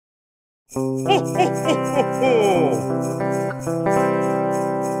Hey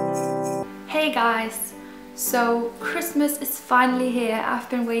guys! So Christmas is finally here. I've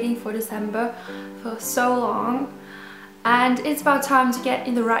been waiting for December for so long and it's about time to get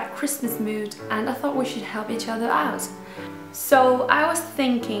in the right Christmas mood, and I thought we should help each other out. So I was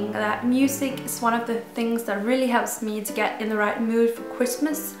thinking that music is one of the things that really helps me to get in the right mood for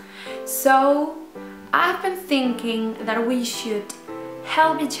Christmas. So I've been thinking that we should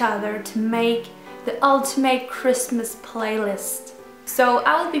help each other to make the ultimate Christmas playlist. So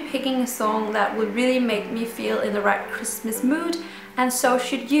I will be picking a song that would really make me feel in the right Christmas mood, and so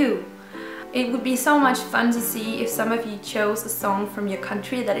should you. It would be so much fun to see if some of you chose a song from your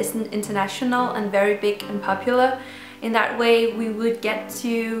country that isn't international and very big and popular. In that way we would get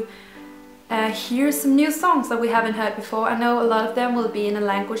to hear some new songs that we haven't heard before. I know a lot of them will be in a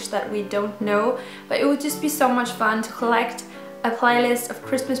language that we don't know, but it would just be so much fun to collect a playlist of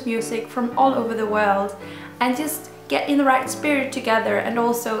Christmas music from all over the world and just get in the right spirit together and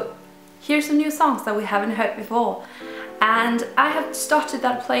also hear some new songs that we haven't heard before. And I have started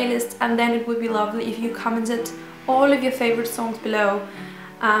that playlist, and then it would be lovely if you commented all of your favorite songs below.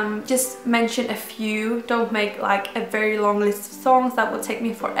 Just mention a few, don't make like a very long list of songs, that will take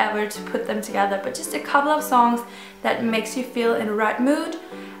me forever to put them together, but just a couple of songs that makes you feel in the right mood.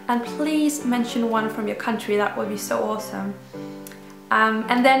 And please mention one from your country, that would be so awesome.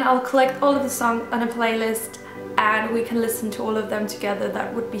 And then I'll collect all of the songs on a playlist and we can listen to all of them together.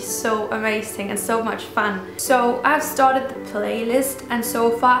 That would be so amazing and so much fun. So I've started the playlist, and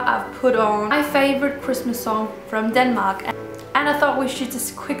so far I've put on my favorite Christmas song from Denmark, and I thought we should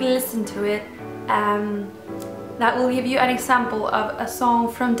just quickly listen to it. That will give you an example of a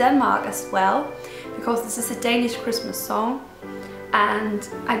song from Denmark as well, because this is a Danish Christmas song and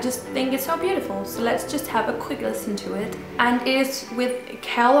I just think it's so beautiful. So let's just have a quick listen to it. And it is with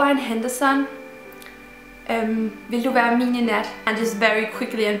Caroline Henderson. Vil du være min i nat? And just very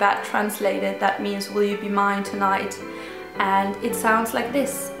quickly and bad translated, that means will you be mine tonight? And it sounds like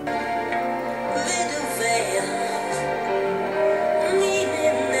this.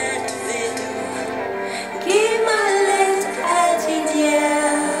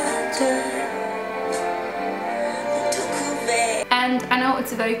 And I know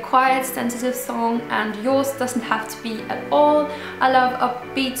it's a very quiet, sensitive song, and yours doesn't have to be at all. I love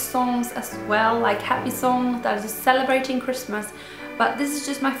upbeat songs as well, like happy songs that are just celebrating Christmas. But this is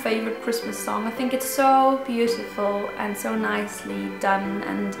just my favorite Christmas song. I think it's so beautiful and so nicely done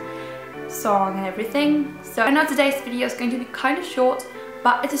and song and everything. So I know today's video is going to be kind of short,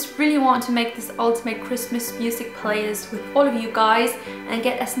 but I just really want to make this ultimate Christmas music playlist with all of you guys and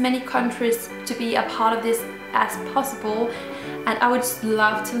get as many countries to be a part of this as possible. And I would just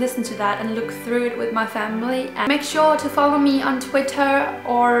love to listen to that and look through it with my family. And make sure to follow me on Twitter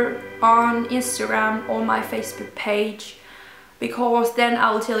or on Instagram or my Facebook page, because then I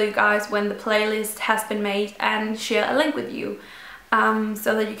will tell you guys when the playlist has been made and share a link with you,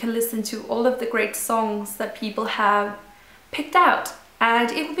 so that you can listen to all of the great songs that people have picked out. And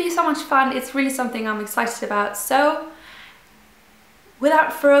it will be so much fun. It's really something I'm excited about. So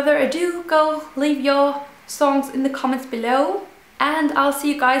without further ado, go leave your songs in the comments below, and I'll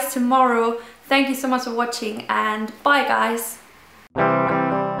see you guys tomorrow. Thank you so much for watching, and bye guys.